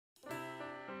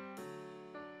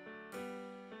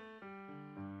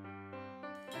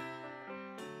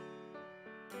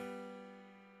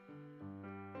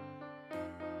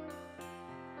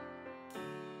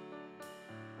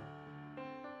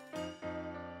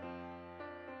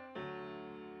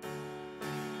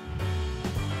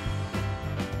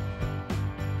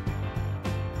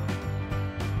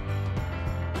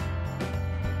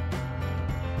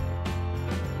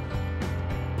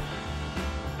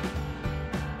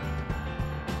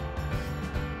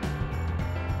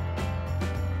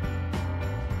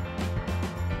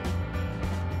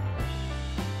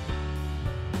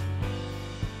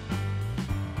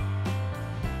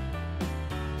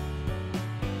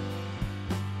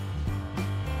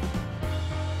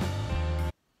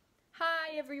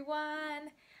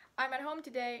everyone! I'm at home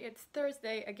today. It's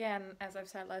Thursday again, as I've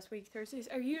said last week. Thursdays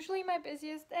are usually my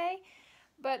busiest day,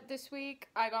 but this week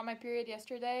I got my period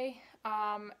yesterday,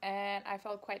 and I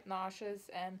felt quite nauseous,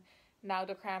 and now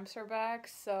the cramps are back,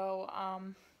 so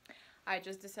I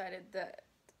just decided that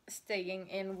staying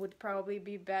in would probably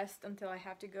be best until I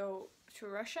have to go to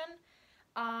Russian.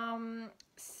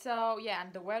 So yeah,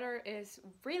 and the weather is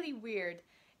really weird.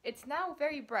 It's now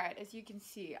very bright, as you can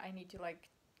see. I need to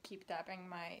keep tapping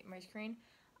my screen.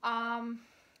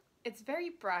 It's very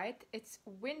bright. It's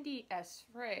windy as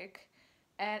frick,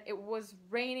 and it was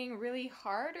raining really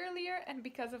hard earlier, and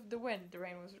because of the wind, the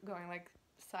rain was going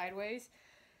sideways.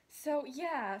 So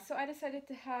yeah, so I decided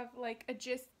to have a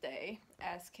gist day,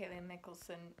 as Kaylin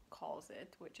Nicholson calls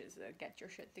it, which is a get your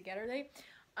shit together day.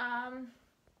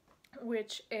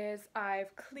 Which is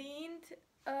I've cleaned,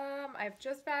 I've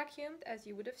just vacuumed, as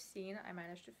you would have seen. I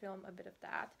managed to film a bit of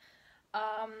that.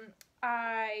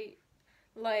 I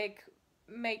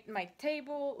made my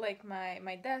table,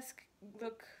 my desk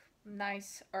look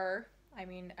nicer. I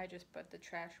mean, I just put the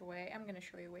trash away. I'm gonna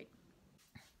show you, wait.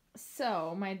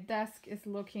 So my desk is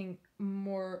looking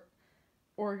more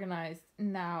organized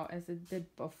now as it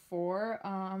did before.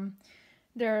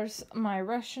 There's my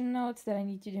Russian notes that I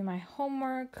need to do my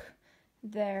homework.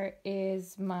 There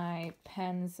is my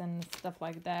pens and stuff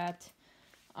like that.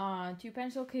 2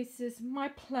 pencil cases, my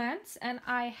plants, and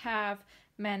I have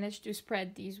managed to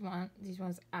spread these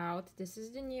ones out. This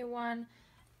is the new one,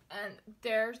 and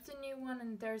there's the new one,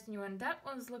 and there's the new one. That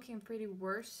one's looking pretty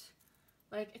worse.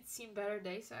 It's seen better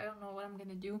days, so I don't know what I'm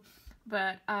gonna do.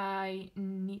 But I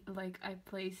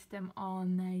placed them all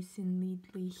nice and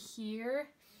neatly here.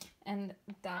 And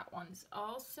that one's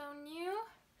also new.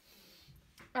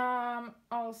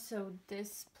 Also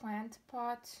this plant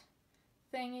pot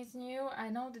thing is new. I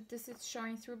know that this is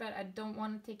showing through, but I don't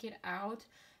want to take it out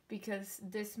because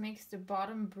this makes the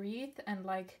bottom breathe and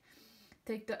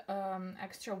take the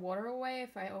extra water away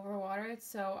if I overwater it,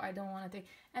 so I don't want to take,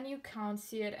 and you can't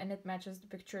see it, and it matches the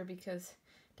picture because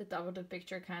the top of the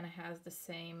picture kind of has the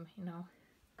same,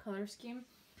 color scheme.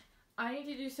 I need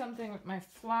to do something with my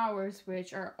flowers,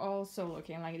 which are also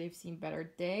looking like they've seen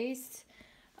better days.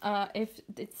 If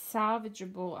it's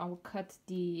salvageable, I will cut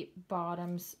the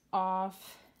bottoms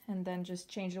off and then just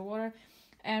change the water.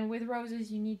 And with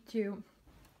roses, you need to,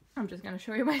 I'm just gonna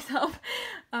show you myself.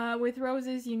 With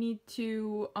roses, you need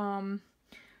to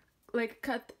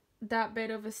cut that bit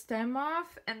of a stem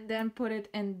off and then put it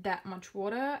in that much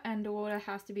water, and the water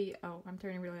has to be, oh, I'm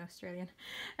turning really Australian,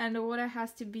 and the water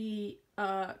has to be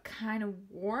kind of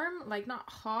warm, not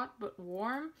hot but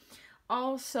warm.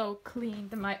 Also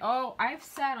cleaned my, oh, I've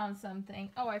sat on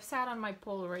something. Oh, I've sat on my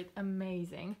Polaroid.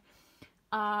 Amazing.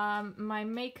 My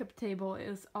makeup table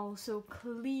is also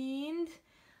cleaned.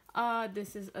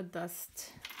 This is a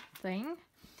dust thing.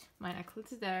 My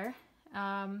necklace is there.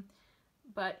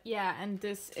 But yeah, and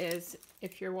this is,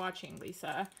 if you're watching,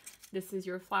 Lisa, this is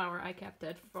your flower. I kept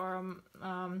it from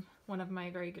one of my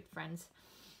very good friends.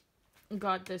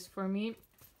 Got this for me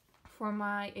for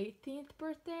my 18th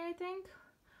birthday, I think.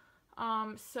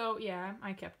 So yeah,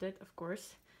 I kept it, of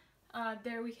course.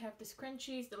 There we have the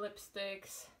scrunchies, the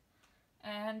lipsticks,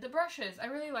 and the brushes. I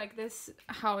really like this,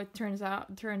 how it turned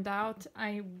out.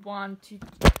 I want to,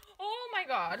 oh my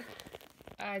god,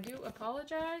 I do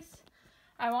apologize.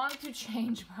 I want to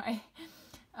change my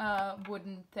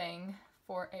wooden thing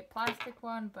for a plastic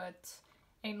one, but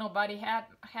ain't nobody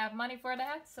have money for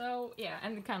that, so yeah,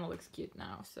 and it kind of looks cute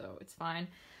now, so it's fine.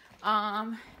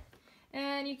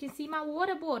 And you can see my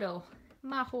water bottle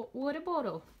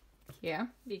here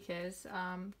because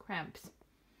cramps.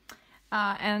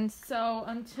 And so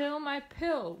until my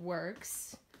pill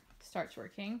starts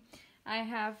working, I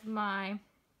have my,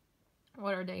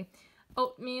 what are they?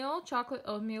 Oatmeal, chocolate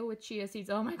oatmeal with chia seeds.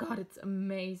 Oh my god, it's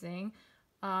amazing.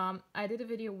 I did a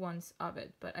video once of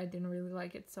it, but I didn't really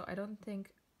like it, so I don't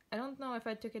know if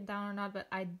I took it down or not, but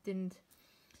I didn't,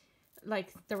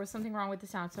 there was something wrong with the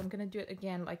sound, so I'm gonna do it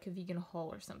again, like a vegan haul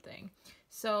or something.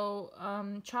 So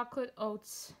chocolate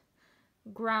oats,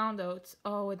 ground oats.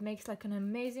 Oh, it makes an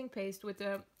amazing paste with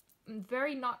a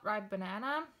very not ripe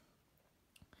banana,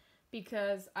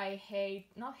 because I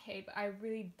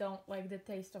really don't like the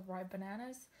taste of ripe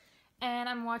bananas. And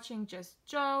I'm watching Just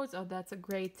Joe's. Oh, that's a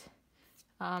great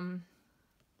pausey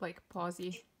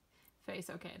face.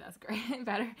 Okay, that's great.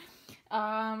 Better.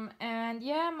 And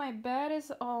yeah, my bed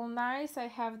is all nice. I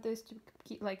have this to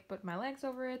keep, put my legs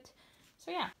over it. So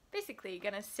yeah, basically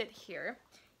gonna sit here,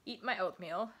 eat my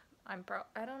oatmeal. I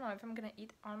don't know if I'm gonna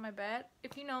eat on my bed.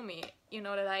 If you know me, you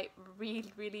know that I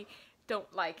really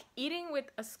don't like eating with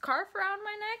a scarf around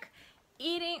my neck,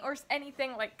 eating or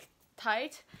anything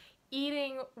tight,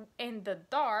 eating in the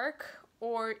dark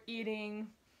or eating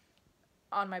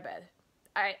on my bed.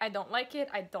 I don't like it.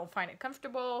 I don't find it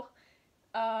comfortable.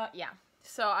 Yeah,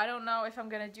 so I don't know if I'm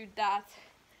gonna do that,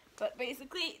 but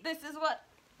basically this is what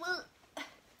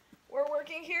we're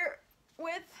working here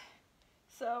with.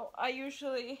 So I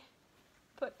usually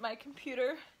put my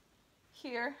computer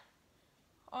here.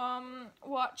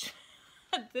 Watch.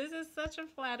 This is such a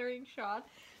flattering shot.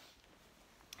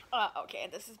 Okay,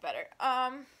 this is better.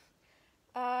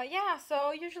 Yeah,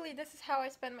 so usually this is how I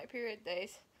spend my period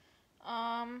days.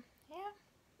 Yeah.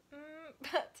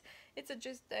 But it's a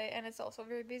just day and it's also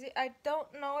very busy. I don't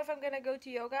know if I'm gonna go to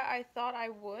yoga. I thought I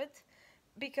would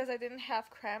because I didn't have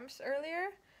cramps earlier,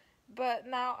 but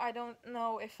now I don't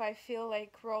know if I feel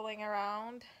like rolling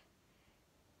around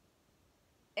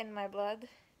in my blood.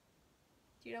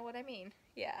 Do you know what I mean?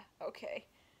 Yeah, okay.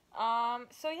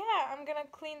 So yeah, I'm gonna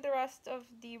clean the rest of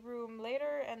the room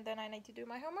later and then I need to do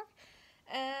my homework.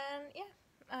 And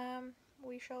yeah,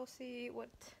 we shall see what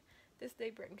this day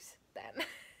brings then.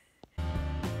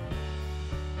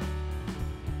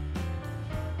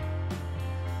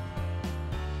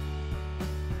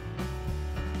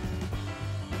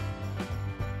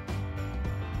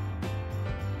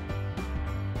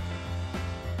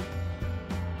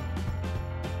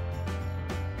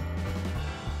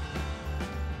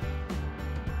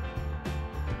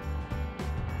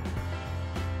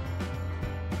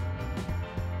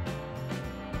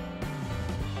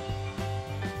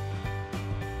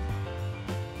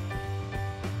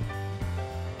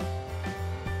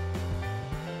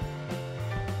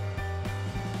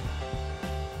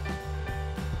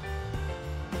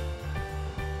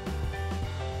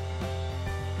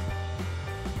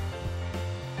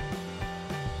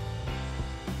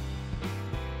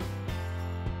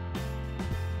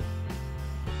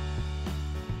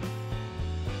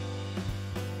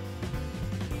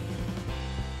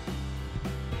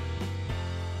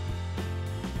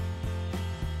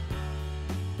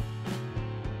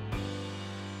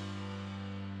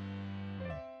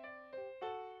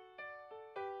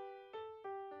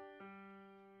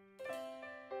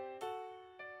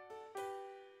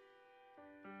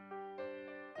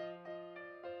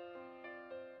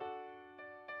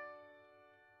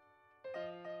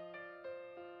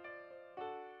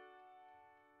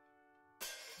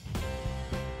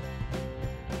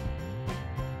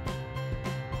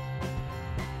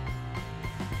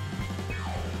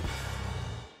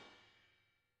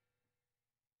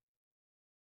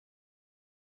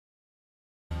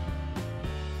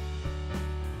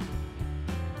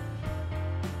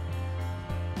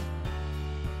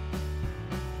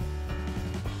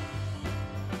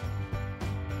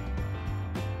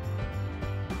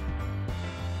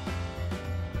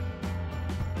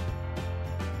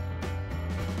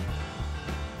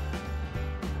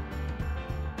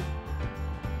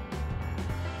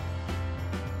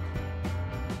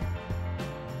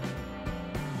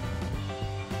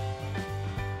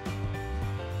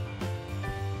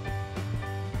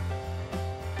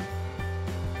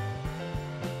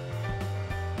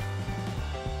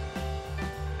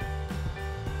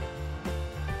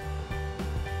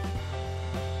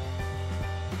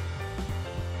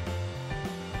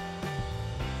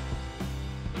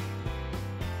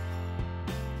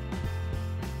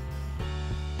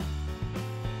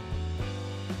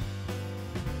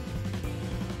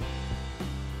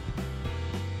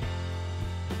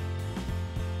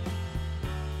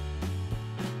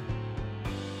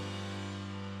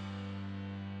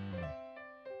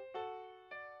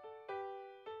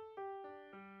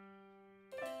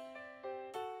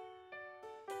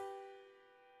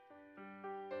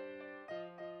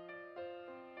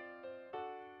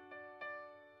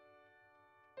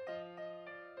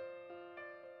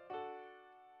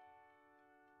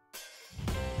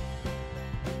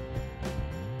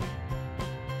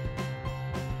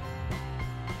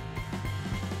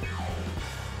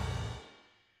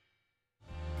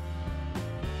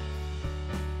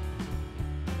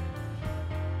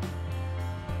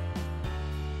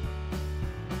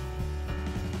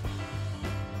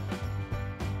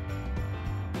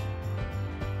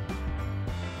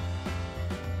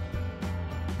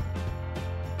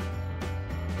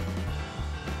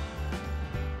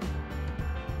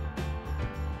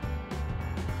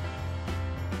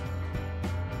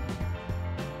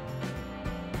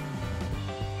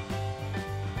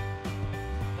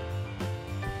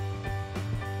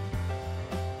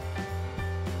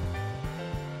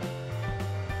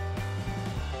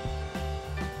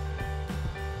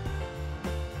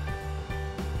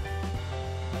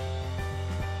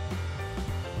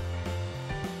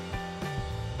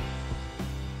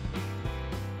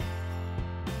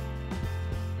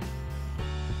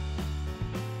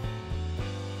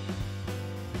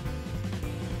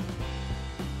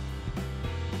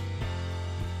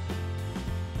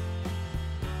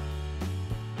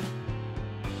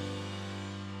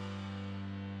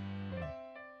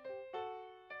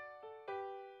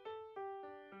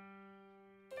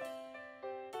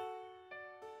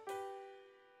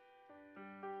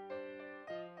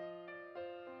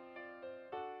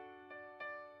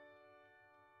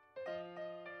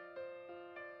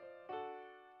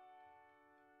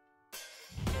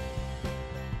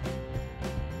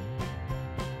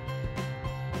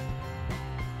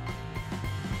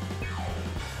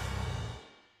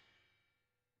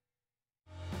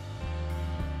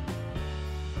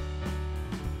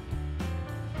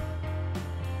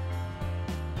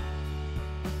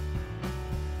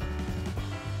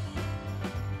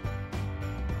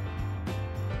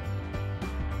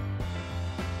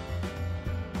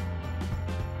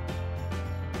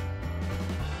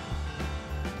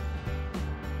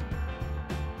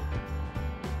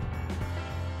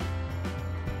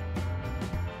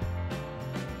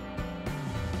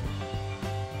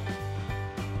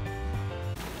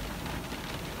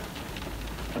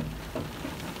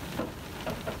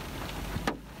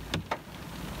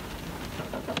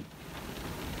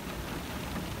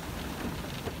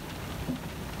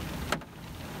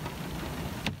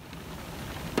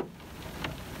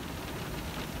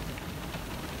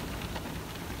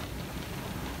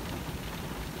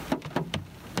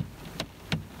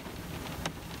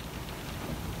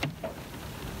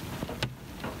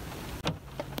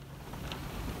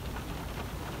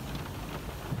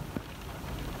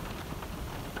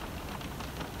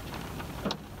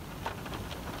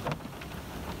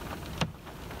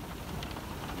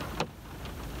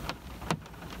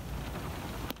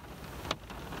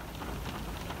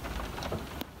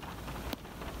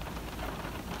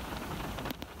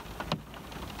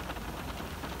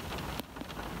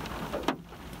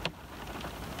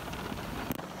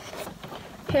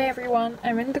 Hey everyone,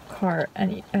 I'm in the car,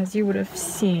 and as you would have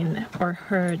seen or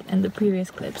heard in the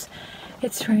previous clips,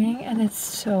 it's raining and it's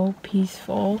so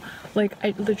peaceful. Like,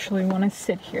 I literally want to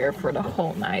sit here for the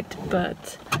whole night,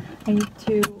 but I need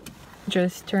to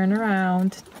just turn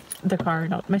around the car,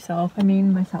 not myself, I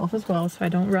mean myself as well, so I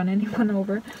don't run anyone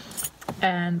over,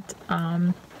 and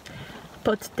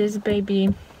put this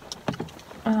baby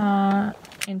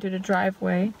into the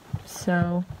driveway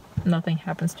so nothing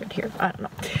happens to it here. I don't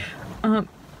know.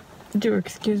 Do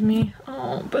excuse me.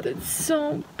 Oh, but it's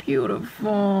so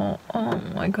beautiful. Oh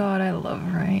my god, I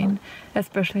love rain,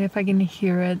 especially if I can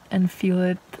hear it and feel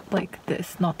it like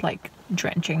this, not like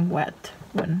drenching wet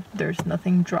when there's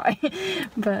nothing dry.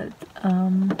 But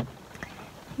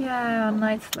yeah,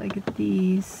 nights like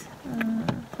these,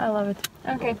 I love it.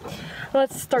 Okay,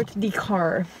 let's start the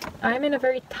car. I'm in a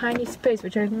very tiny space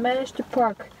which I've managed to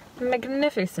park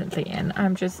magnificently in.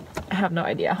 I have no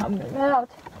idea how I'm gonna get out.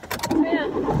 So yeah.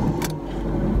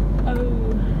 Oh,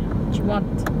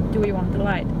 do we want the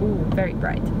light? Ooh, very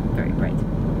bright, very bright.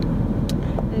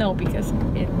 No, because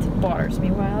it bothers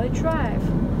me while I drive.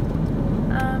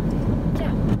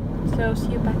 Yeah, so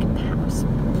see you back at the house.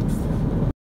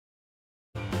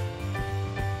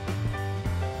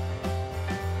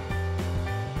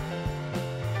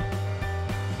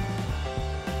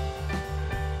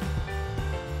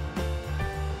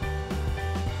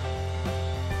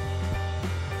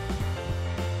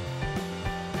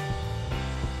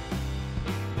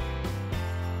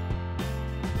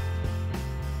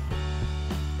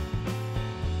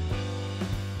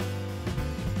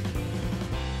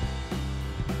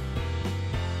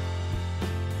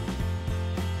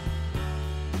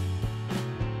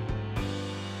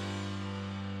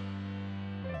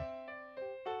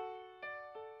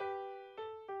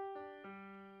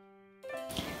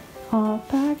 All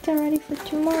packed and ready for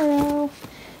tomorrow.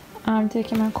 I'm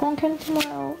taking my Konkan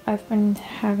tomorrow. I've been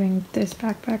having this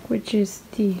backpack, which is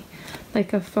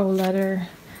like a faux leather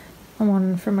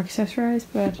one from Accessorize,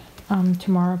 but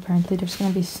tomorrow apparently there's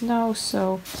gonna be snow,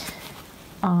 so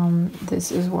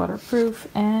this is waterproof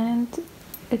and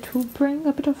it will bring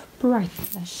a bit of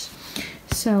brightness.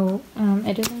 So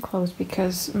it isn't closed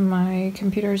because my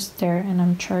computer is there and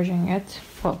I'm charging it.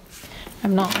 Well,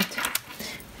 I'm not.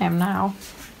 I am now.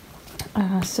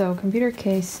 So computer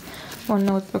case, one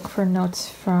notebook for notes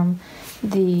from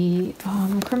the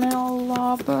criminal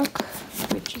law book,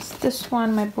 which is this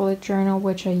one, my bullet journal,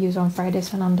 which I use on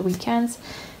Fridays and on the weekends,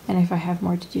 and if I have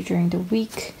more to do during the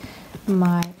week,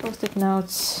 my post-it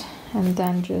notes, and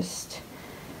then just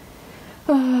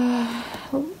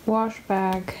wash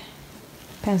bag,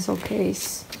 pencil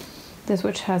case, this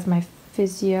which has my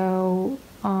physio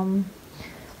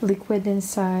liquid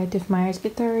inside if my eyes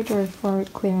get tired or for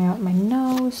clearing out my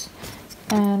nose,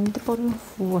 and the bottle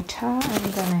of water,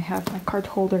 and then I have my card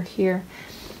holder here.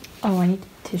 Oh, I need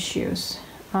tissues,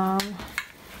 and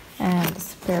a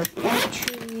spare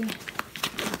battery.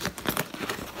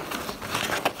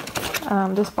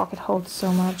 This pocket holds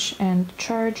so much, and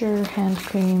charger, hand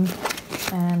cream,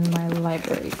 and my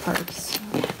library cards. So,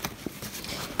 yeah.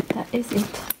 That is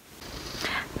it.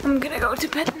 I'm gonna go to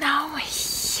bed now.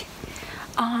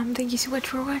 Thank you so much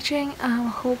for watching.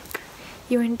 Hope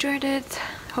you enjoyed it.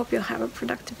 Hope you'll have a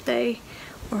productive day,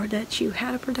 or that you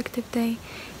had a productive day.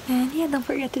 And yeah, don't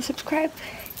forget to subscribe,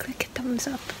 click thumbs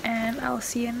up, and I'll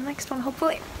see you in the next one,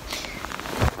 hopefully.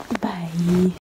 Bye.